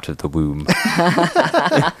me out of the womb.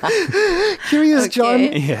 Curious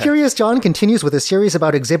Okay. John continues with a series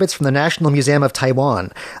about exhibits from the National Museum of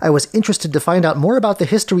Taiwan. I was interested to find out more about the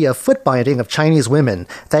history of foot binding of Chinese women,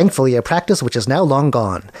 thankfully a practice which is now long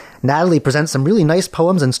gone. Natalie presents some really nice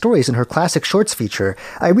poems and stories in her classic shorts feature.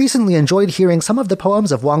 I recently enjoyed hearing some of the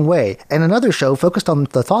poems of Wang Wei, and another show focused on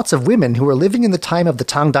the thoughts of women who were living in the time of the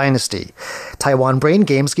Tang Dynasty. Taiwan Brain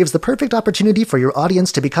Games gives the perfect opportunity for your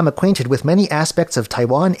audience to become acquainted with many aspects of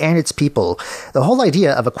Taiwan and its people. The whole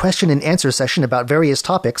idea of a question and answer session about various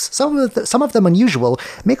topics, some of them unusual,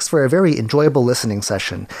 makes for a very enjoyable listening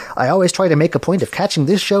session. I always try to make a point of catching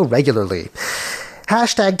this show regularly.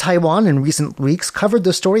 Hashtag Taiwan in recent weeks covered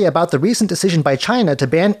the story about the recent decision by China to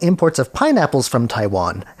ban imports of pineapples from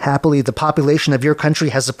Taiwan. Happily, the population of your country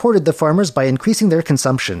has supported the farmers by increasing their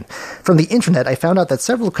consumption. From the internet, I found out that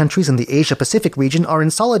several countries in the Asia-Pacific region are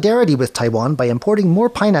in solidarity with Taiwan by importing more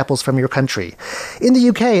pineapples from your country. In the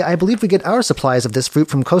UK, I believe we get our supplies of this fruit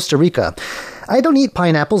from Costa Rica. I don't eat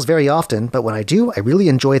pineapples very often, but when I do, I really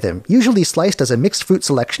enjoy them, usually sliced as a mixed fruit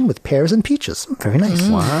selection with pears and peaches. Very nice.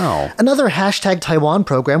 Wow. Another hashtag Taiwan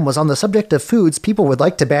program was on the subject of foods people would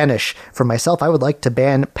like to banish. For myself, I would like to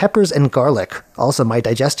ban peppers and garlic. Also, my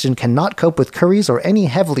digestion cannot cope with curries or any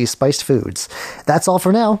heavily spiced foods. That's all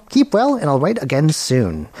for now. Keep well, and I'll write again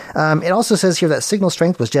soon. It also says here that signal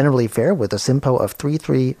strength was generally fair with a SIMPO of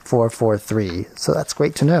 33443. So that's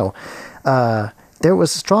great to know. There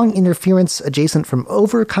was strong interference adjacent from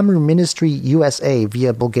Overcomer Ministry USA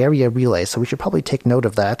via Bulgaria Relay, so we should probably take note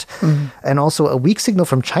of that. And also a weak signal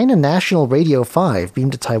from China National Radio 5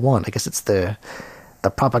 beamed to Taiwan. I guess it's the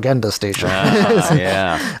propaganda station.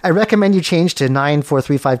 Yeah. I recommend you change to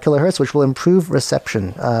 9435 kilohertz, which will improve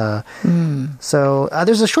reception. So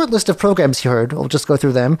there's a short list of programs you heard. We'll just go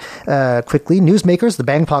through them quickly. Newsmakers, the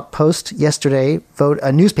Bangkok Post yesterday,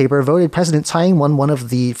 a newspaper, voted President Tsai Ing-wen one of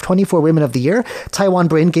the 24 Women of the Year. Taiwan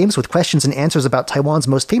Brain Games with questions and answers about Taiwan's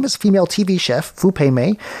most famous female TV chef, Fu Pei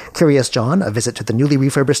Mei. Curious John, a visit to the newly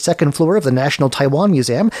refurbished second floor of the National Taiwan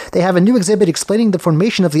Museum. They have a new exhibit explaining the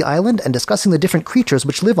formation of the island and discussing the different creatures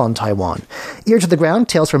which live on Taiwan. Ear to the Ground,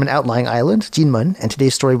 Tales from an Outlying Island, Jinmen, and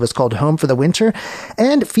today's story was called Home for the Winter.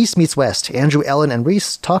 And Feast Meets West, Andrew, Ellen, and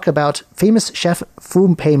Reese talk about famous chef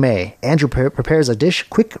Fu Pei Mei. Andrew prepares a dish,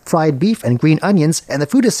 quick fried beef and green onions, and the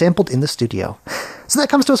food is sampled in the studio. So that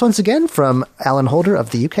comes to us once again from Alan Holder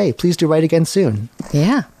of the UK. Please do write again soon.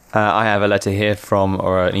 Yeah. I have a letter here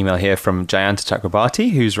or an email here from Jayanta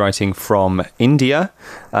Chakrabarti, who's writing from India.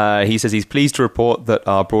 He says he's pleased to report that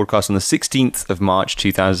our broadcast on the 16th of March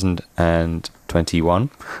 2021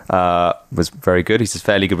 was very good. He says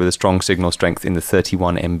fairly good with a strong signal strength in the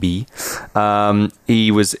 31 MB.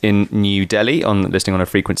 He was in New Delhi listening on a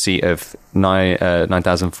frequency of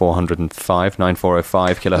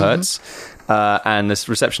 9405 kilohertz. And this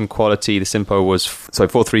reception quality, the SIMPO was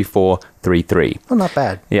 43433. Well, not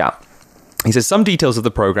bad. Yeah. He says, some details of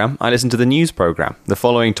the program. I listened to the news program. The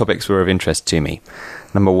following topics were of interest to me.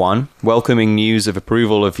 Number 1, welcoming news of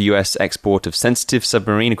approval of US export of sensitive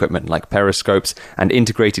submarine equipment like periscopes and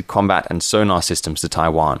integrated combat and sonar systems to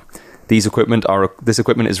Taiwan. This equipment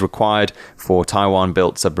is required for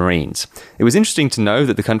Taiwan-built submarines. It was interesting to know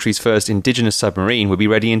that the country's first indigenous submarine would be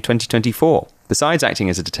ready in 2024. Besides acting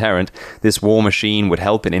as a deterrent, this war machine would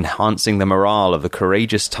help in enhancing the morale of the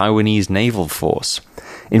courageous Taiwanese naval force.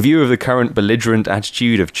 In view of the current belligerent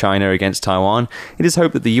attitude of China against Taiwan, it is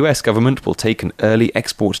hoped that the US government will take an early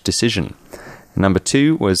export decision. Number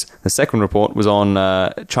 2 was the second report was on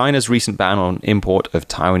China's recent ban on import of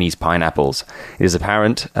Taiwanese pineapples. It is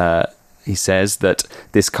apparent, he says, that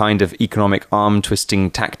this kind of economic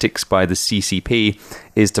arm-twisting tactics by the CCP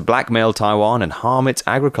is to blackmail Taiwan and harm its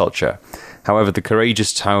agriculture. However, the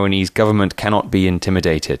courageous Taiwanese government cannot be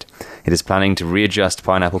intimidated. It is planning to readjust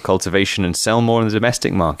pineapple cultivation and sell more in the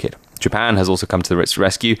domestic market. Japan has also come to its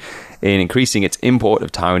rescue in increasing its import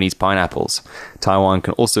of Taiwanese pineapples. Taiwan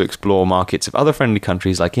can also explore markets of other friendly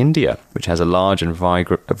countries like India, which has a large and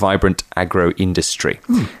vibrant agro-industry.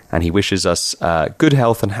 And he wishes us good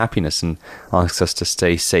health and happiness and asks us to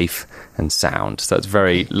stay safe and sound. So that's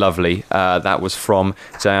very lovely. That was from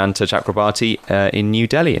Jayanta Chakrabarti in New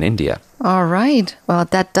Delhi in India. All right. Well,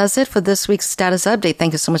 that does it for this week's status update.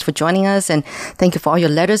 Thank you so much for joining us, and thank you for all your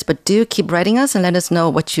letters. But do keep writing us and let us know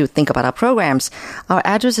what you think about our programs. Our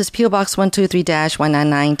address is PO Box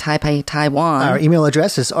 123-199 Taipei, Taiwan. Our email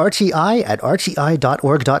address is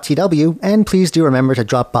rti@rti.org.tw. And please do remember to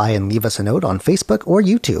drop by and leave us a note on Facebook or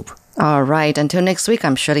YouTube. All right. Until next week,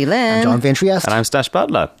 I'm Shirley Lin. I'm John Van Trieste. And I'm Stash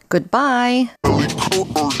Butler. Goodbye.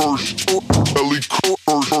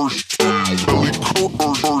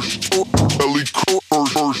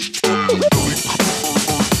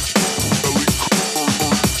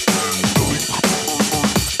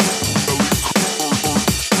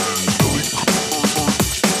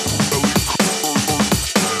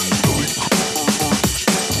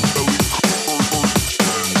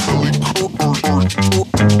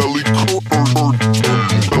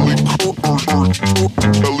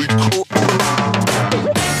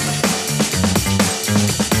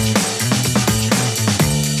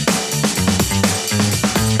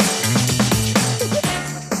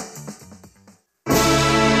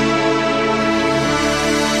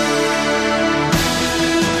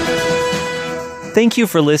 Thank you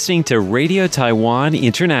for listening to Radio Taiwan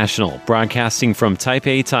International, broadcasting from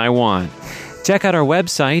Taipei, Taiwan. Check out our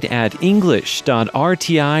website at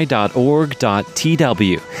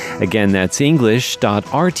english.rti.org.tw. Again, that's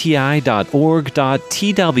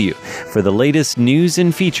english.rti.org.tw for the latest news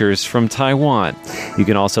and features from Taiwan. You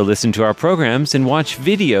can also listen to our programs and watch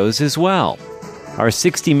videos as well. Our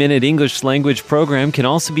 60-minute English language program can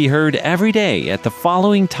also be heard every day at the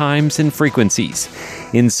following times and frequencies.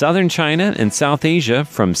 In southern China and South Asia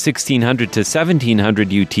from 1600 to 1700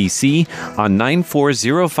 UTC on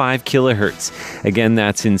 9405 kHz. Again,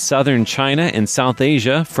 that's in southern China and South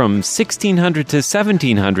Asia from 1600 to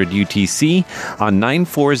 1700 UTC on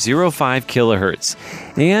 9405 kHz.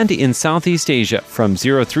 And in Southeast Asia from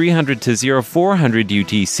 0300 to 0400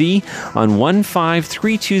 UTC on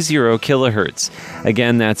 15320 kHz.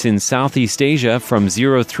 Again, that's in Southeast Asia from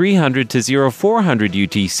 0300 to 0400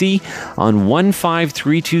 UTC on 15320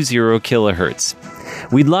 kHz.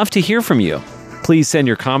 We'd love to hear from you. Please send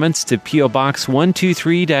your comments to P.O. Box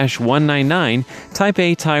 123-199,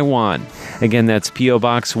 Taipei, Taiwan. Again, that's P.O.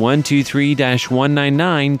 Box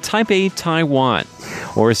 123-199, Taipei, Taiwan.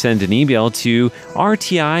 Or send an email to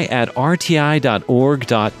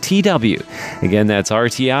rti@rti.org.tw. Again, that's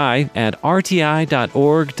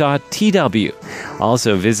rti@rti.org.tw.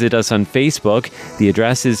 Also, visit us on Facebook. The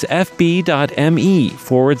address is fb.me/Radio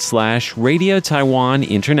Taiwan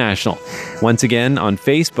International. Once again, on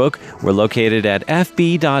Facebook, we're located at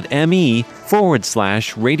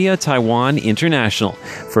fb.me/Radio Taiwan International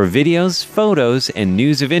for videos, photos, and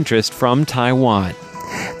news of interest from Taiwan.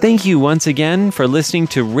 Thank you once again for listening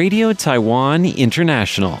to Radio Taiwan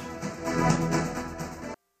International.